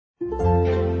Building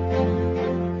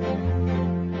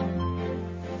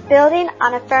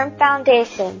on a Firm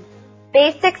Foundation,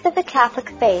 Basics of the Catholic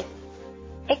Faith,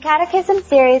 a catechism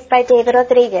series by David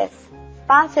Rodriguez,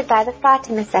 sponsored by the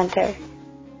Fatima Center.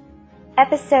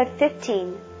 Episode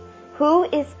 15, Who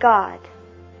is God?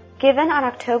 Given on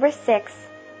October 6,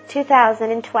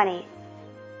 2020.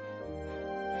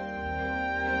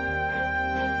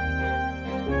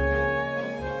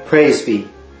 Praise be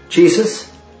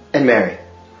Jesus and Mary.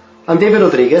 I'm David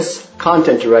Rodriguez,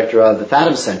 Content Director of the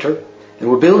Fatima Center, and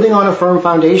we're building on a firm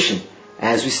foundation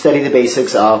as we study the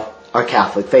basics of our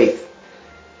Catholic faith.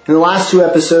 In the last two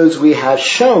episodes, we have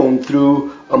shown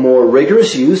through a more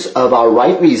rigorous use of our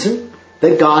right reason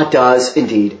that God does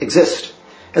indeed exist.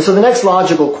 And so the next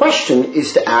logical question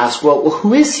is to ask, well,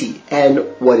 who is He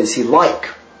and what is He like?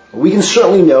 We can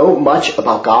certainly know much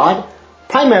about God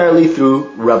primarily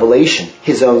through revelation,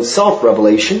 His own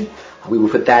self-revelation. We will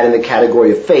put that in the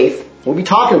category of faith. We'll be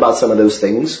talking about some of those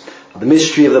things. The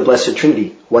mystery of the Blessed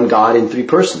Trinity, one God in three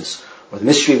persons. Or the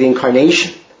mystery of the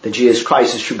Incarnation, that Jesus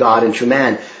Christ is true God and true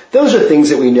man. Those are things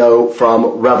that we know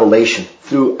from revelation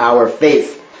through our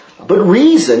faith. But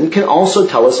reason can also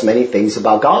tell us many things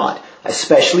about God,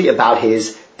 especially about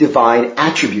His divine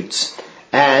attributes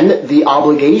and the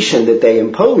obligation that they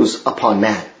impose upon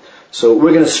man. So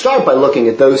we're going to start by looking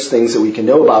at those things that we can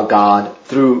know about God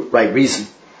through right reason.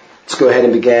 Let's go ahead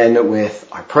and begin with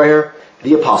our prayer,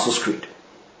 the Apostles' Creed.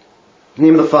 In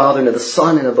the name of the Father, and of the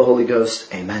Son, and of the Holy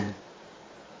Ghost. Amen.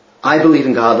 I believe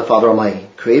in God, the Father Almighty,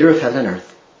 creator of heaven and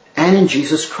earth, and in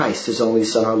Jesus Christ, His only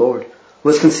Son, our Lord, who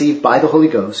was conceived by the Holy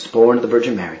Ghost, born of the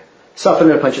Virgin Mary, suffered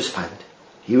under Pontius Pilate.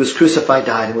 He was crucified,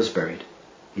 died, and was buried.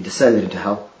 He descended into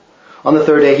hell. On the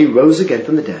third day He rose again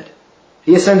from the dead.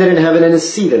 He ascended into heaven and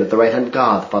is seated at the right hand of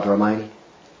God, the Father Almighty.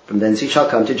 From thence He shall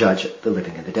come to judge the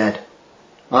living and the dead.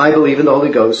 I believe in the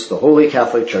Holy Ghost, the Holy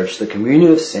Catholic Church, the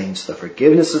communion of saints, the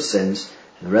forgiveness of sins,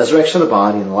 and the resurrection of the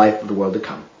body, and the life of the world to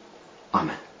come.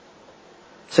 Amen.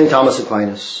 St. Thomas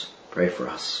Aquinas, pray for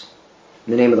us.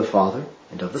 In the name of the Father,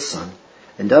 and of the Son,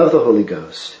 and of the Holy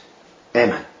Ghost.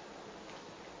 Amen.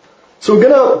 So we're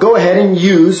going to go ahead and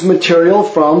use material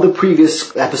from the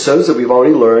previous episodes that we've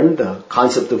already learned, the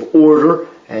concept of order,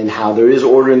 and how there is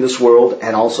order in this world,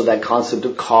 and also that concept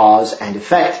of cause and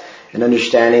effect, and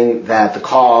understanding that the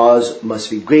cause must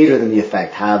be greater than the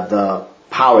effect, have the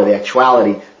power, the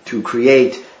actuality to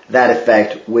create that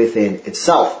effect within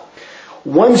itself.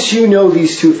 Once you know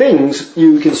these two things,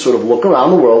 you can sort of look around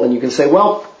the world and you can say,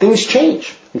 well, things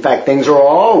change. In fact, things are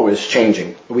always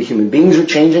changing. We human beings are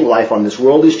changing. Life on this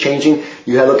world is changing.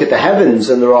 You have a look at the heavens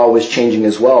and they're always changing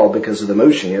as well because of the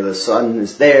motion. The sun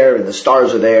is there and the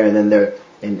stars are there and then they're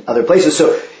in other places.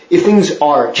 So if things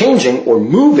are changing or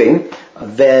moving,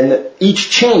 then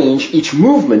each change, each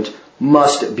movement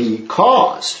must be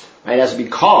caused. Right? It has to be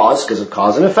caused because of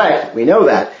cause and effect. We know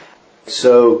that.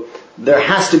 So there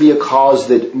has to be a cause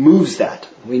that moves that.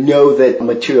 We know that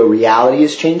material reality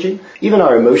is changing. Even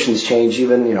our emotions change.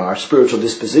 Even, our spiritual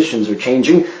dispositions are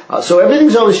changing. So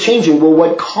everything's always changing. Well,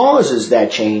 what causes that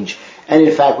change? And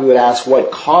in fact, we would ask what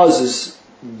causes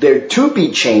there to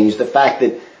be change. The fact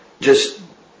that just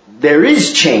there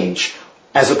is change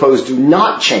as opposed to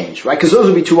not change, right? Because those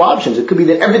would be two options. It could be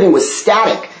that everything was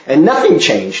static and nothing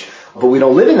changed. But we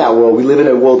don't live in that world. We live in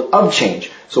a world of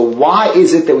change. So why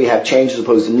is it that we have change as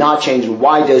opposed to not change? And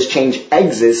why does change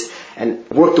exist and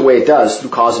work the way it does through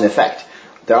cause and effect?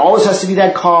 There always has to be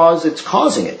that cause that's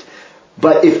causing it.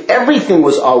 But if everything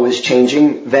was always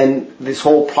changing, then this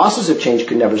whole process of change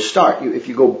could never start. If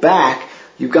you go back,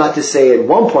 you've got to say at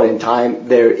one point in time,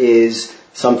 there is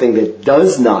something that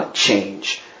does not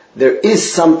change. There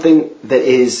is something that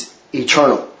is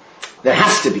eternal. There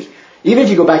has to be. Even if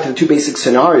you go back to the two basic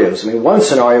scenarios, one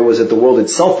scenario was that the world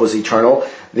itself was eternal.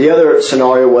 The other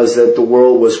scenario was that the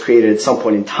world was created at some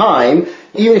point in time.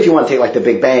 Even if you want to take like the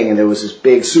Big Bang and there was this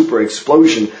big super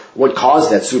explosion, what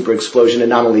caused that super explosion? And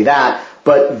not only that,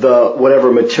 but the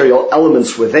whatever material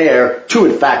elements were there to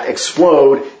in fact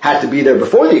explode had to be there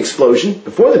before the explosion,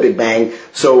 before the Big Bang.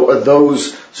 So are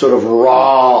those sort of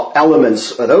raw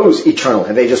elements, are those eternal?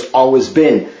 Have they just always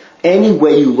been? Any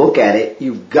way you look at it,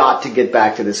 you've got to get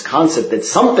back to this concept that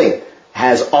something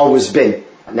has always been.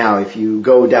 Now, if you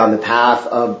go down the path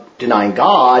of denying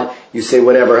God, you say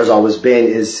whatever has always been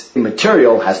is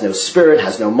immaterial, has no spirit,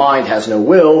 has no mind, has no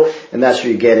will, and that's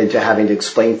where you get into having to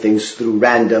explain things through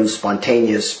random,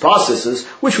 spontaneous processes,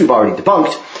 which we've already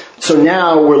debunked. So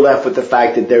now we're left with the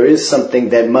fact that there is something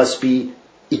that must be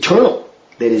eternal,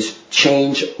 that is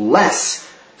changeless,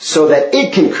 so that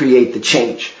it can create the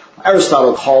change.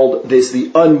 Aristotle called this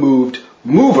the unmoved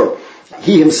mover.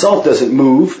 He himself doesn't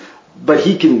move, but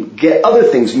he can get other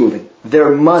things moving.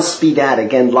 There must be that,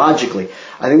 again, logically.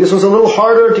 I think this one's a little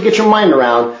harder to get your mind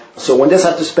around, so one does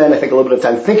have to spend, I think, a little bit of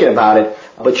time thinking about it,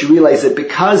 but you realize that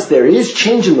because there is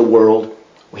change in the world,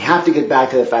 we have to get back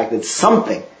to the fact that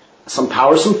something, some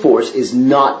power, some force, is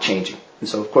not changing. And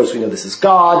so, of course, we know this is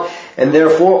God, and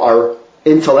therefore our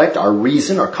intellect, our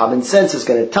reason, our common sense is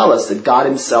going to tell us that God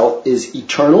himself is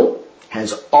eternal,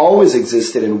 has always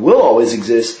existed and will always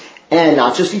exist, and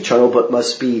not just eternal, but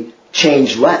must be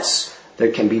changeless.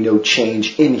 There can be no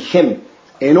change in him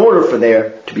in order for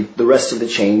there to be the rest of the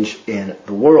change in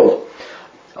the world.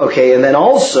 Okay, and then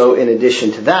also, in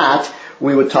addition to that,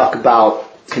 we would talk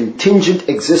about contingent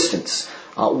existence.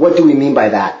 What do we mean by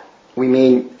that? We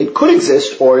mean it could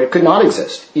exist or it could not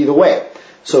exist, either way.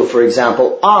 So, for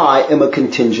example, I am a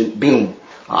contingent being.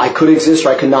 I could exist or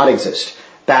I could not exist.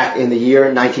 Back in the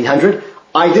year 1900,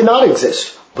 I did not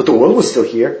exist, but the world was still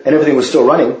here and everything was still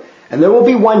running. And there will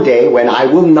be one day when I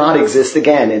will not exist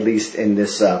again, at least in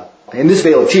this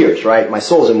vale of tears, right? My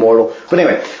soul is immortal. But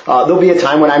anyway, there'll be a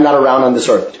time when I'm not around on this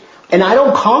earth. And I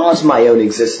don't cause my own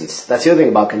existence. That's the other thing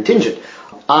about contingent.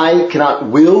 I cannot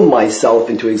will myself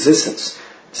into existence.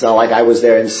 It's not like I was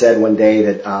there and said one day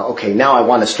that, okay, now I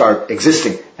want to start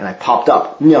existing, and I popped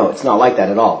up. No, it's not like that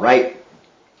at all, right?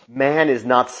 Man is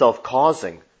not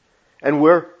self-causing. And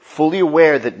we're fully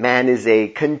aware that man is a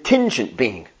contingent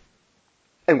being.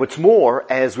 And what's more,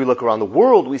 as we look around the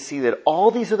world, we see that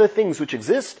all these other things which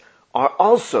exist are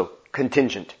also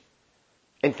contingent.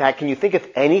 In fact, can you think of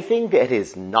anything that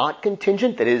is not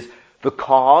contingent, that is the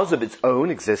cause of its own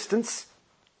existence?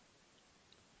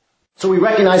 So we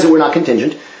recognize that we're not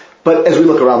contingent, but as we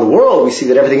look around the world, we see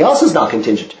that everything else is not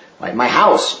contingent. Right? My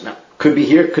house could be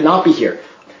here, could not be here.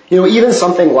 Even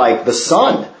something like the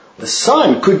sun. The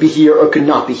sun could be here or could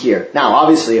not be here. Now,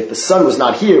 obviously, if the sun was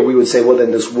not here, we would say, well,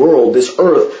 then this world, this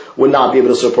earth, would not be able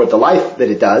to support the life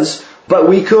that it does. But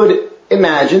we could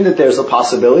imagine that there's a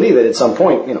possibility that at some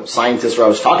point, scientists are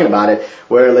always talking about it,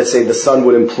 where, let's say, the sun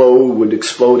would implode, would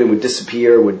explode, and would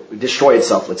disappear, would destroy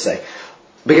itself, let's say,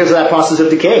 because of that process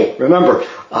of decay. Remember,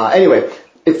 anyway,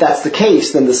 if that's the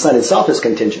case, then the sun itself is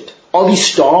contingent. All these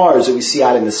stars that we see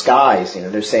out in the skies,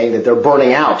 they're saying that they're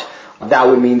burning out. That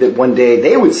would mean that one day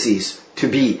they would cease to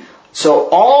be. So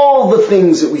all the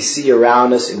things that we see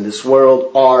around us in this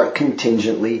world are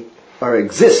contingently, or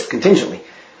exist contingently.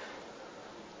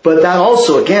 But that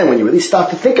also, again, when you really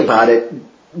stop to think about it,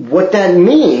 what that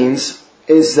means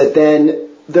is that then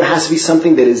there has to be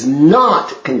something that is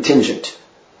not contingent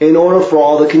in order for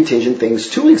all the contingent things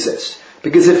to exist.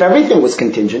 Because if everything was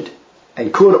contingent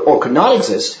and could or could not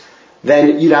exist,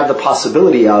 then you'd have the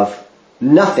possibility of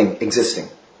nothing existing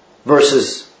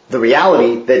versus the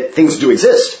reality that things do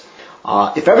exist.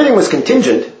 If everything was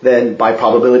contingent, then by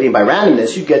probability and by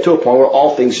randomness, you'd get to a point where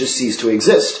all things just cease to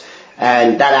exist.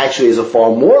 And that actually is a far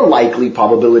more likely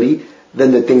probability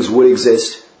than that things would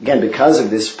exist, again, because of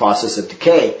this process of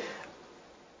decay.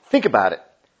 Think about it.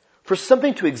 For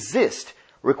something to exist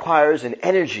requires an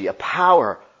energy, a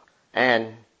power,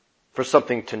 and for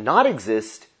something to not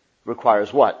exist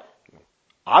requires what?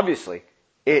 Obviously,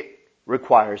 it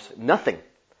requires nothing.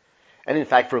 And in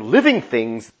fact, for living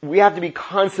things, we have to be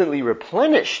constantly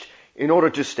replenished in order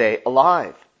to stay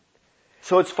alive.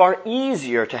 So it's far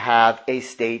easier to have a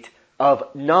state of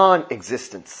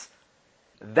non-existence.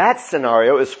 That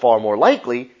scenario is far more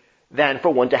likely than for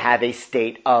one to have a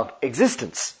state of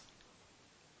existence.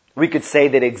 We could say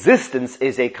that existence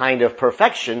is a kind of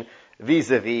perfection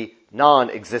vis-a-vis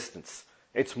non-existence.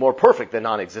 It's more perfect than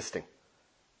non-existing.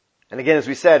 And again, as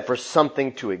we said, for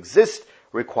something to exist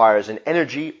requires an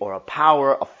energy or a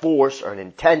power, a force or an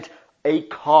intent, a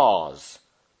cause.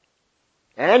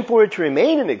 And for it to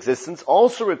remain in existence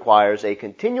also requires a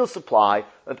continual supply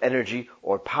of energy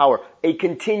or power, a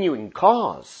continuing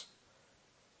cause.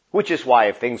 Which is why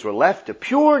if things were left to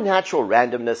pure natural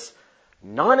randomness,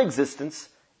 non-existence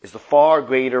is the far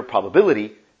greater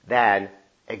probability than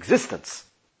existence.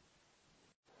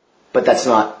 But that's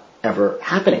not ever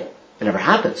happening. It never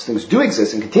happens. Things do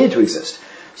exist and continue to exist.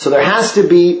 So there has to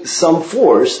be some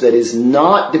force that is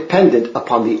not dependent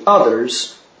upon the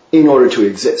others in order to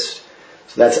exist.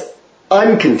 So that's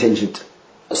uncontingent.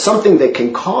 Something that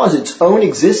can cause its own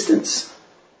existence.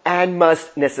 And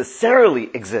must necessarily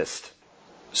exist.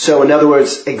 So in other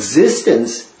words,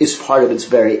 existence is part of its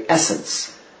very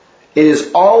essence. It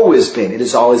has always been, it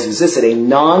has always existed, a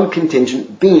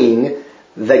non-contingent being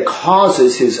that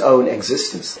causes his own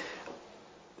existence.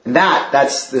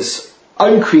 That's this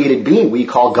uncreated being we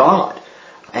call God.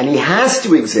 And he has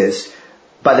to exist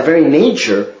by the very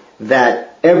nature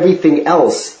that everything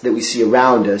else that we see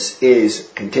around us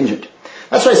is contingent.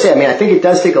 That's what I say. I think it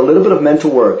does take a little bit of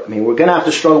mental work. We're going to have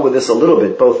to struggle with this a little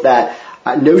bit, both that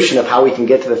notion of how we can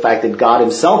get to the fact that God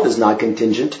himself is not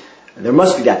contingent, and there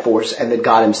must be that force, and that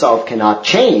God himself cannot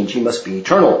change. He must be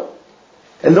eternal.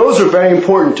 And those are very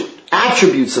important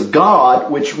attributes of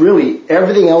God, which really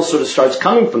everything else sort of starts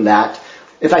coming from that.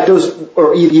 In fact, those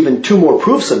are even two more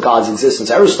proofs of God's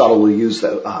existence. Aristotle will use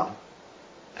those.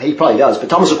 He probably does, but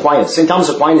St. Thomas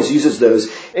Aquinas uses those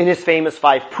in his famous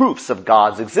 5 proofs of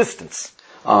God's existence.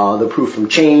 The proof from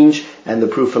change and the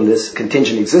proof from this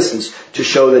contingent existence, to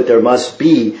show that there must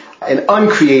be an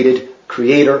uncreated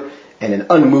creator and an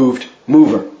unmoved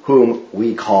mover, whom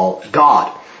we call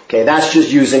God. Okay, that's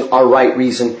just using our right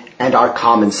reason and our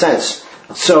common sense.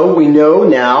 So we know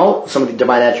now some of the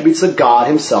divine attributes, that God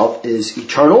himself is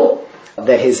eternal,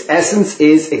 that his essence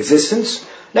is existence.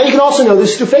 Now you can also know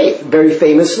this through faith. Very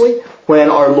famously, when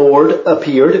our Lord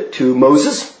appeared to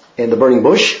Moses in the burning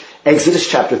bush, Exodus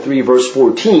chapter 3, verse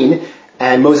 14,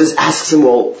 and Moses asks him,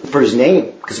 for his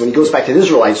name, because when he goes back to the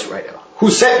Israelites, right, who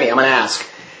sent me, I'm going to ask.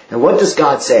 And what does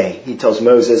God say? He tells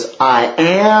Moses, I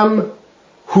am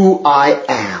who I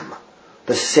am.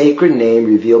 The sacred name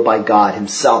revealed by God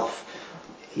himself.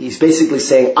 He's basically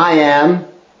saying, I am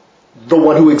the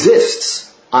one who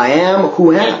exists. I am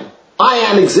who am. I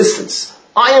am existence.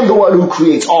 I am the one who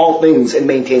creates all things and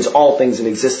maintains all things in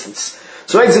existence.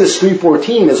 So Exodus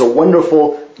 3:14 is a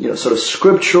wonderful, sort of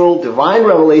scriptural, divine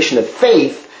revelation of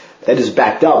faith that is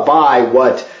backed up by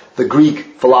what the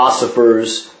Greek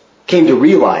philosophers came to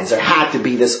realize. There had to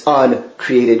be this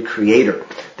uncreated creator,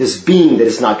 this being that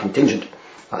is not contingent.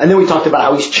 And then we talked about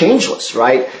how he's changeless,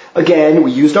 right? Again,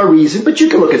 we used our reason, but you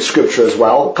can look at scripture as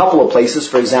well. A couple of places,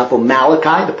 for example,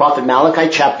 Malachi, the prophet Malachi,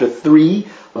 chapter 3,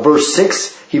 verse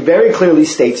 6, he very clearly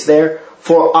states there,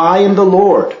 for I am the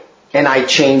Lord, and I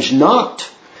change not.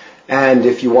 And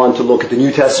if you want to look at the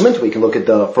New Testament, we can look at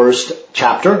the first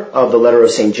chapter of the letter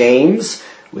of St. James,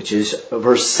 which is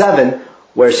verse 7,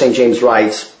 where St. James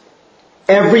writes,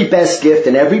 every best gift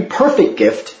and every perfect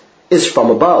gift is from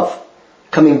above,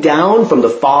 coming down from the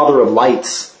Father of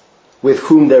lights, with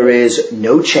whom there is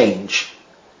no change,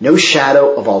 no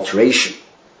shadow of alteration.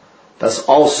 Thus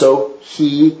also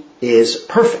he is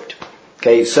perfect.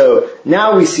 Okay, so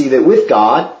now we see that with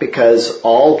God, because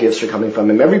all gifts are coming from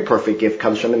him, every perfect gift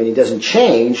comes from him, and he doesn't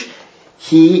change,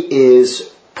 he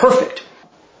is perfect.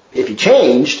 If he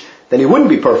changed, then he wouldn't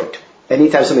be perfect.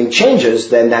 Anytime something changes,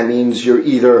 then that means you're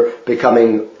either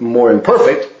becoming more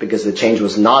imperfect, because the change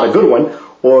was not a good one,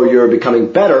 or you're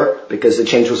becoming better, because the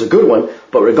change was a good one.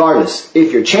 But regardless,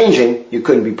 if you're changing, you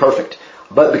couldn't be perfect.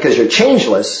 But because you're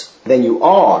changeless, then you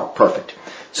are perfect.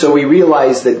 So we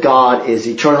realize that God is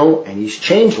eternal and he's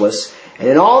changeless, and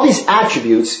in all these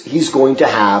attributes, he's going to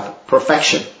have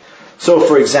perfection. So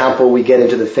for example, we get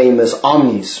into the famous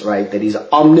omnis, right? That he's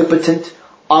omnipotent,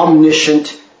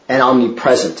 omniscient, and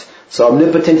omnipresent. So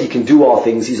omnipotent, he can do all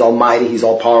things. He's almighty, he's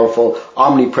all powerful.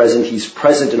 Omnipresent, he's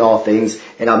present in all things.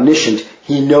 And omniscient,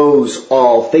 he knows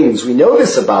all things. We know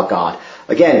this about God.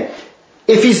 Again,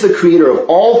 if he's the creator of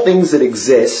all things that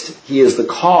exist, he is the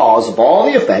cause of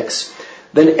all the effects,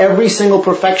 then every single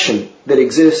perfection that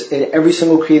exists in every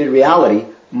single created reality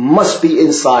must be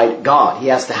inside God. He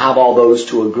has to have all those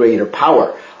to a greater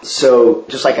power. So,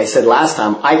 just like I said last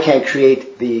time, I can't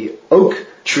create the oak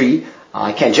tree.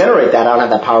 I can't generate that. I don't have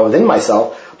that power within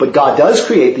myself. But God does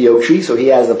create the oak tree, so he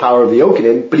has the power of the oak in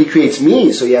him. But he creates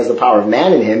me, so he has the power of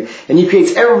man in him. And he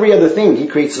creates every other thing. He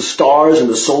creates the stars and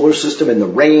the solar system and the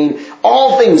rain.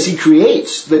 All things he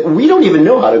creates that we don't even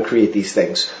know how to create these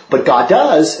things. But God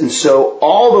does, and so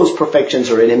all those perfections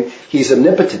are in him. He's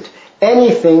omnipotent.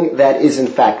 Anything that is in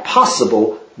fact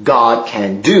possible, God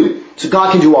can do. So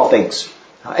God can do all things.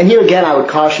 And here again, I would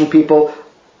caution people,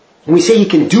 when we say he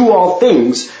can do all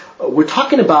things, we're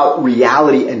talking about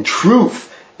reality and truth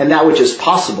and that which is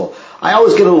possible. I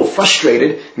always get a little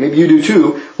frustrated, maybe you do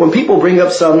too, when people bring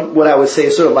up some, what I would say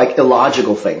is sort of like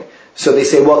illogical thing. So they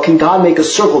say, well, can God make a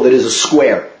circle that is a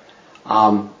square?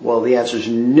 Well, the answer is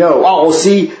no. Oh, well,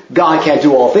 see, God can't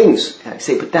do all things. And I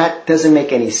say, but that doesn't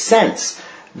make any sense.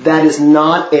 That is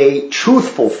not a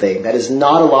truthful thing. That is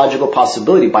not a logical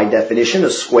possibility. By definition, a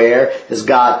square has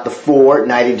got the 4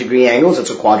 90-degree angles.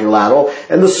 It's a quadrilateral.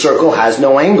 And the circle has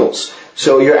no angles.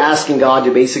 So you're asking God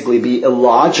to basically be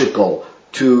illogical,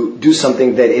 to do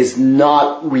something that is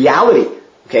not reality.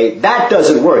 Okay, that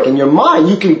doesn't work. In your mind,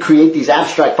 you can create these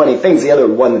abstract, funny things. The other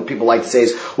one that people like to say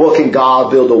is, well, can God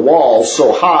build a wall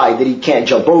so high that he can't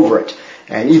jump over it?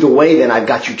 And either way, then I've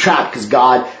got you trapped, because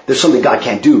there's something God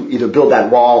can't do. Either build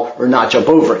that wall or not jump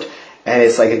over it. And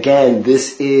it's like, again,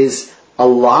 this is a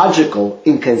logical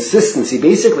inconsistency.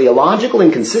 Basically, a logical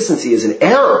inconsistency is an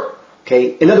error.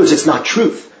 Okay? In other words, it's not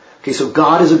truth. Okay, so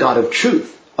God is a God of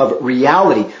truth, of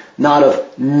reality, not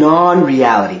of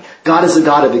non-reality. God is a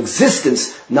God of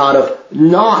existence, not of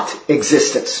not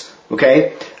existence.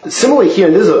 Okay? Similarly here,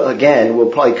 and this is, again,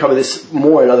 we'll probably cover this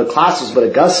more in other classes, but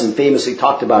Augustine famously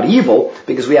talked about evil,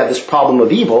 because we have this problem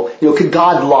of evil. Could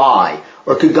God lie?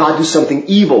 Or could God do something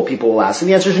evil, people will ask. And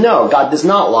the answer is no. God does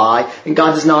not lie, and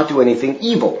God does not do anything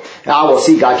evil. Now, well,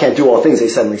 see, God can't do all things, they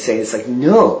suddenly say. It's like,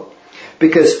 no.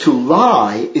 Because to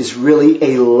lie is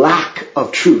really a lack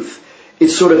of truth.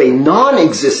 It's sort of a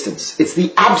non-existence. It's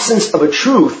the absence of a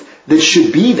truth that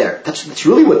should be there. That's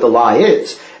really what the lie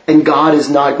is. And God is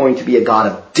not going to be a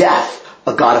God of death,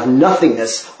 a God of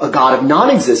nothingness, a God of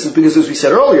non-existence, because as we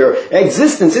said earlier,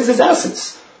 existence is his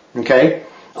essence. Okay?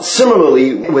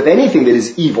 Similarly, with anything that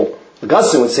is evil,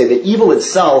 Augustine would say that evil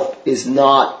itself is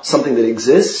not something that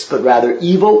exists, but rather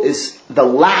evil is the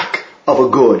lack of a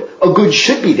good. A good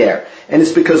should be there. And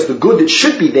it's because the good that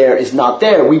should be there is not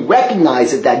there. We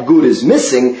recognize that that good is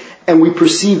missing, and we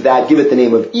perceive that, give it the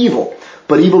name of evil.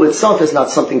 But evil itself is not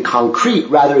something concrete.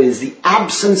 Rather, it is the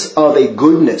absence of a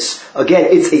goodness. Again,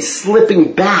 it's a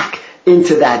slipping back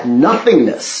into that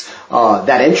nothingness,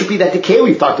 that entropy, that decay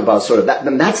we've talked about, sort of.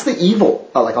 That's the evil,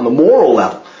 like on the moral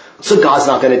level. So God's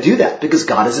not going to do that, because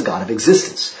God is a God of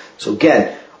existence. So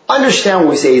again, understand when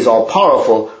we say he's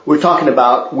all-powerful, we're talking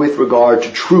about with regard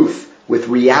to truth, with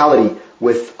reality,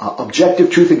 with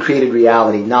objective truth and created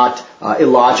reality, not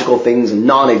illogical things and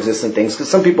non-existent things, because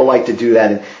some people like to do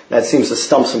that, and that seems to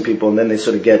stump some people, and then they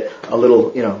sort of get a little,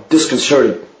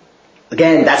 disconcerted.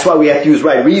 Again, that's why we have to use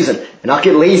right reason, and not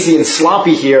get lazy and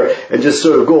sloppy here, and just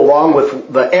sort of go along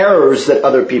with the errors that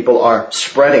other people are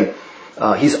spreading.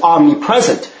 He's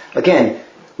omnipresent. Again,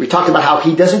 we talked about how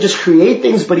he doesn't just create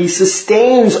things, but he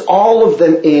sustains all of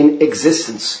them in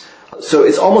existence. So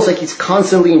it's almost like he's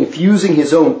constantly infusing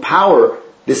his own power,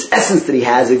 this essence that he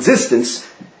has, existence,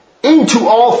 into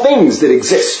all things that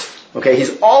exist. Okay,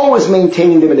 he's always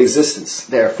maintaining them in existence.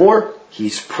 Therefore,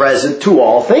 he's present to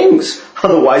all things.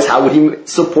 Otherwise, how would he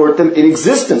support them in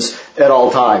existence at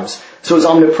all times? So his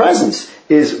omnipresence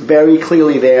is very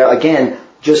clearly there. Again,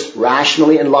 just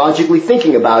rationally and logically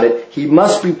thinking about it, he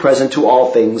must be present to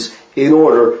all things in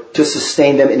order to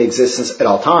sustain them in existence at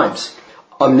all times.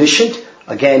 Omniscient.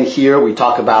 Again, here we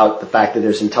talk about the fact that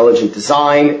there's intelligent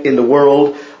design in the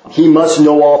world. He must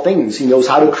know all things. He knows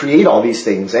how to create all these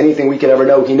things. Anything we could ever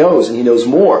know, he knows, and he knows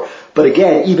more. But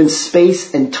again, even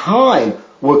space and time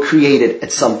were created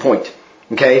at some point.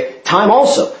 Okay? Time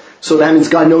also. So that means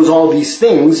God knows all these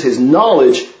things. His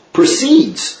knowledge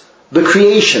precedes the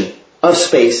creation of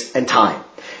space and time.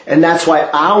 And that's why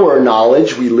our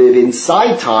knowledge, we live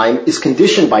inside time, is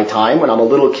conditioned by time. When I'm a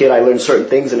little kid, I learn certain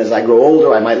things, and as I grow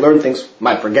older, I might learn things,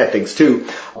 might forget things too.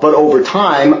 But over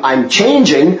time, I'm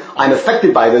changing, I'm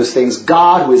affected by those things.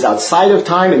 God, who is outside of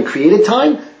time and created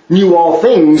time, knew all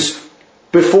things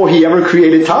before he ever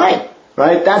created time.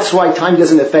 Right? That's why time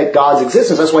doesn't affect God's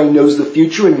existence. That's why he knows the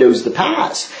future and knows the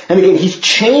past. And again, he's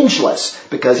changeless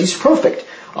because he's perfect.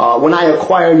 When I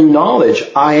acquire new knowledge,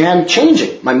 I am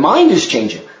changing. My mind is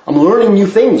changing. I'm learning new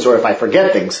things, or if I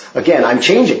forget things, again, I'm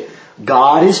changing.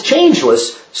 God is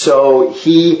changeless, so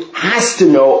he has to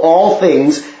know all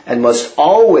things and must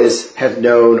always have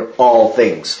known all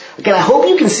things. Again, I hope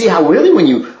you can see how really when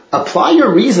you apply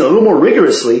your reason a little more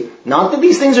rigorously, not that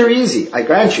these things are easy, I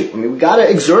grant you. I mean, we've got to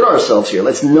exert ourselves here.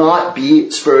 Let's not be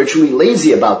spiritually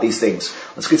lazy about these things.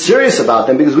 Let's get serious about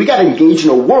them, because we got to engage in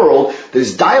a world that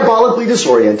is diabolically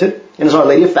disoriented. And as Our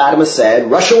Lady of Fatima said,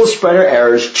 Russia will spread her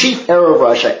errors, chief error of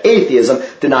Russia, atheism,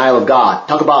 denial of God.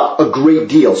 Talk about a great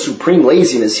deal, supreme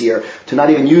laziness here, to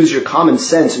not even use your common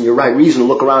sense and your right reason to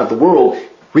look around at the world,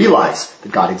 realize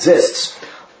that God exists.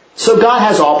 So God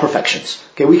has all perfections.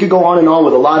 Okay, we could go on and on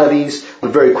with a lot of these,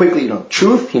 but very quickly,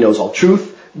 truth, he knows all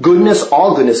truth. Goodness,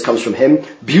 all goodness comes from him.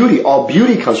 Beauty, all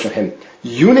beauty comes from him.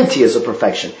 Unity is a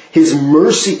perfection. His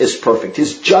mercy is perfect.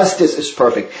 His justice is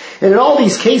perfect. And in all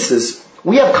these cases,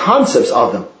 we have concepts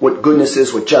of them. What goodness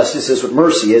is, what justice is, what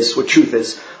mercy is, what truth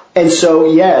is. And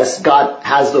so, yes, God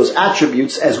has those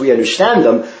attributes as we understand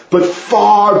them, but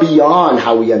far beyond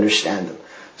how we understand them.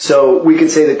 So we could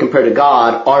say that compared to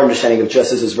God, our understanding of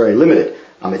justice is very limited.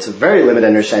 It's a very limited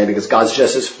understanding because God's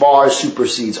justice far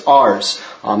supersedes ours.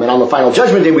 And on the final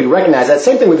judgment day, we recognize that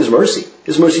same thing with his mercy.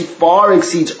 His mercy far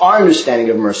exceeds our understanding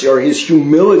of mercy, or his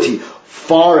humility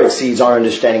far exceeds our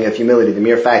understanding of humility. The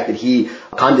mere fact that he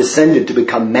condescended to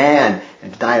become man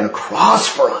and to die on a cross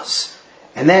for us,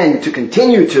 and then to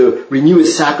continue to renew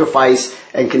his sacrifice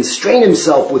and constrain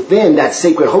himself within that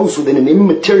sacred host, within an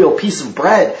immaterial piece of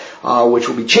bread, which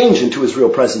will be changed into his real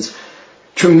presence.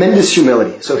 tremendous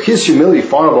humility. So his humility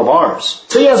far above ours.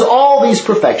 So he has all these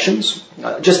perfections.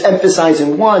 Just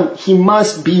emphasizing one, he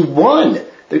must be one.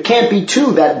 There can't be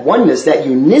two. That oneness, that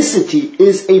unicity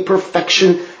is a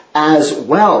perfection as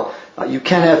well. You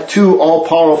can't have two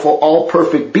all-powerful,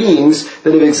 all-perfect beings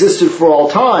that have existed for all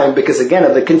time because, again,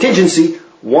 of the contingency,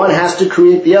 one has to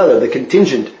create the other, the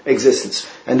contingent existence,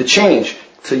 and the change.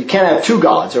 So you can't have two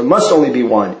gods. There must only be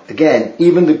one. Again,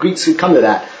 even the Greeks could come to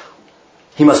that.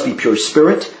 He must be pure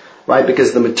spirit, right?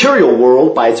 Because the material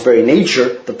world, by its very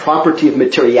nature, the property of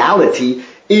materiality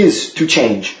is to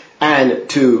change and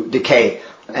to decay.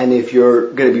 And if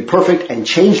you're going to be perfect and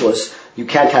changeless, you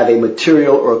can't have a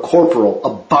material or a corporal,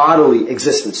 a bodily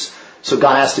existence. So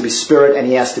God has to be spirit and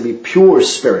he has to be pure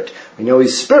spirit. We know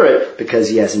he's spirit because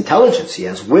he has intelligence, he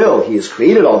has will, he has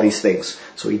created all these things.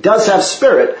 So he does have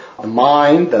spirit, the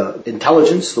mind, the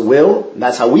intelligence, the will. And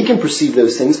that's how we can perceive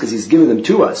those things because he's given them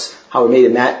to us. How we made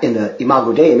in the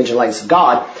Imago Dei, image and likeness of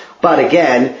God. But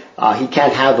again, he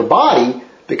can't have a body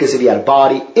because if he had a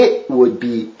body, it would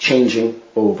be changing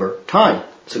over time.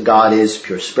 So God is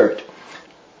pure spirit.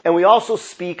 And we also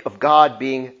speak of God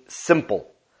being simple.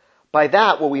 By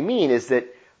that, what we mean is that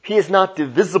he is not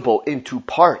divisible into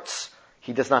parts.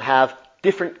 He does not have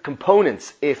different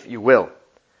components, if you will.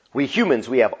 We humans,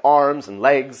 we have arms and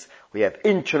legs, we have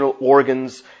internal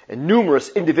organs, and numerous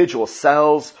individual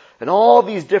cells, and all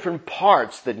these different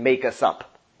parts that make us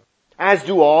up, as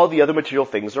do all the other material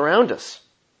things around us.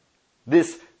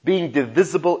 This being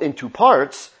divisible into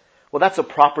parts, well, that's a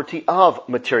property of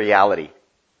materiality.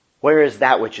 Whereas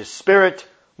that which is spirit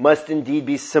must indeed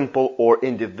be simple or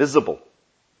indivisible.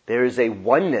 There is a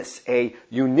oneness, a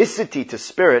unicity to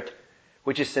spirit,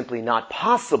 which is simply not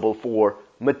possible for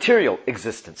material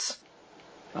existence.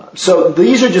 So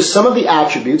these are just some of the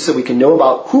attributes that we can know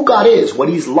about who God is, what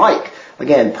he's like.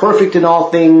 Again, perfect in all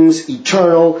things,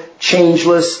 eternal,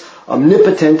 changeless,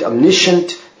 omnipotent,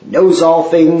 omniscient, he knows all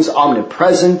things,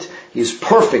 omnipresent. He is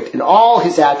perfect in all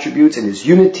his attributes and his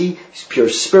unity, his pure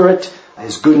spirit,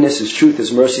 his goodness, his truth,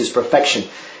 his mercy, his perfection.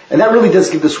 And that really does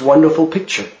give this wonderful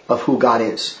picture of who God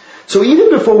is. So even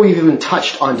before we've even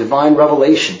touched on divine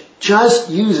revelation, just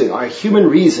using our human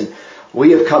reason,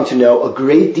 we have come to know a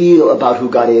great deal about who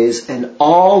God is, and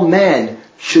all men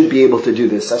should be able to do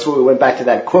this. That's why we went back to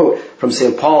that quote from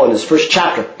St. Paul in his first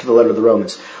chapter to the letter of the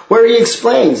Romans, where he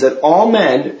explains that all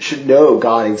men should know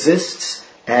God exists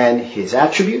and his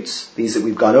attributes, these that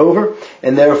we've gone over,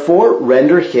 and therefore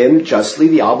render him justly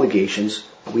the obligations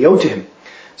we owe to him.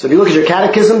 So if you look at your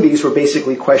catechism, these were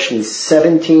basically questions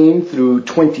 17 through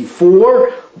 24.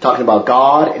 We're talking about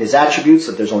God and his attributes,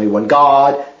 that there's only one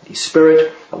God, he's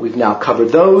spirit. We've now covered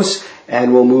those,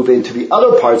 and we'll move into the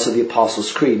other parts of the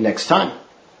Apostles' Creed next time.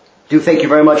 Do thank you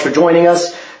very much for joining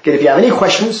us. Again, if you have any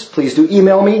questions, please do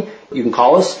email me. You can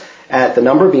call us at the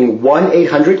number being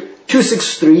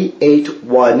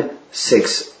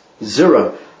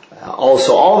 1-800-263-8160.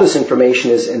 Also, all this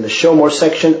information is in the Show More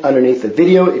section underneath the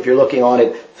video if you're looking on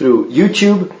it through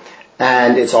YouTube.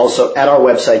 And it's also at our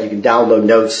website. You can download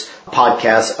notes,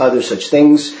 podcasts, other such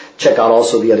things. Check out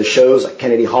also the other shows like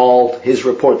Kennedy Hall, his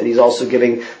report that he's also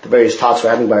giving, the various talks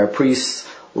we're having by our priests.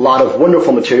 A lot of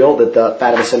wonderful material that the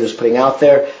Fatima Center is putting out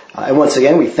there. And once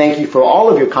again, we thank you for all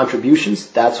of your contributions.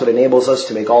 That's what enables us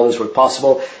to make all this work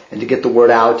possible and to get the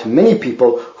word out to many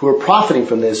people who are profiting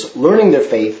from this, learning their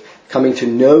faith, coming to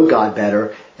know God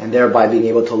better, and thereby being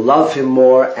able to love him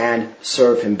more and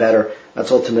serve him better.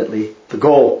 That's ultimately the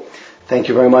goal. Thank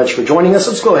you very much for joining us.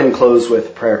 Let's go ahead and close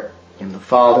with prayer. In the name of the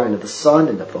Father, and of the Son,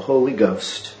 and of the Holy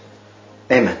Ghost.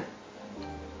 Amen.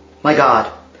 My God,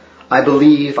 I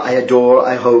believe, I adore,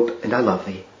 I hope, and I love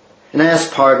thee. And I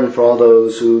ask pardon for all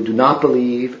those who do not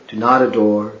believe, do not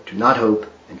adore, do not hope,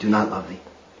 and do not love thee.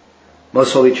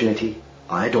 Most Holy Trinity,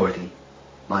 I adore thee.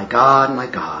 My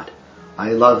God,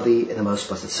 I love thee in the most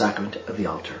blessed sacrament of the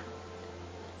altar.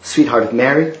 Sweet Heart of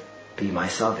Mary, be my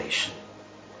salvation.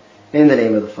 In the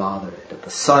name of the Father, and of the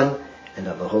Son, and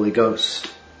of the Holy Ghost.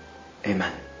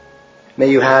 Amen. May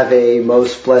you have a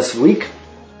most blessed week,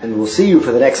 and we'll see you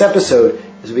for the next episode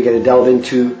as we get to delve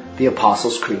into the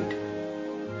Apostles' Creed.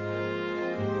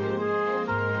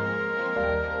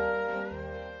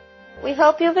 We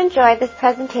hope you've enjoyed this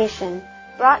presentation,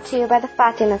 brought to you by the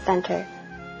Fatima Center.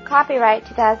 Copyright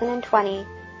 2020,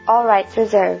 all rights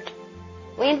reserved.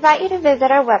 We invite you to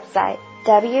visit our website,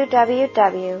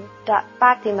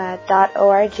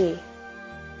 www.fatima.org.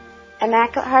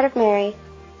 Immaculate Heart of Mary,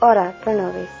 ora pro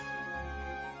nobis.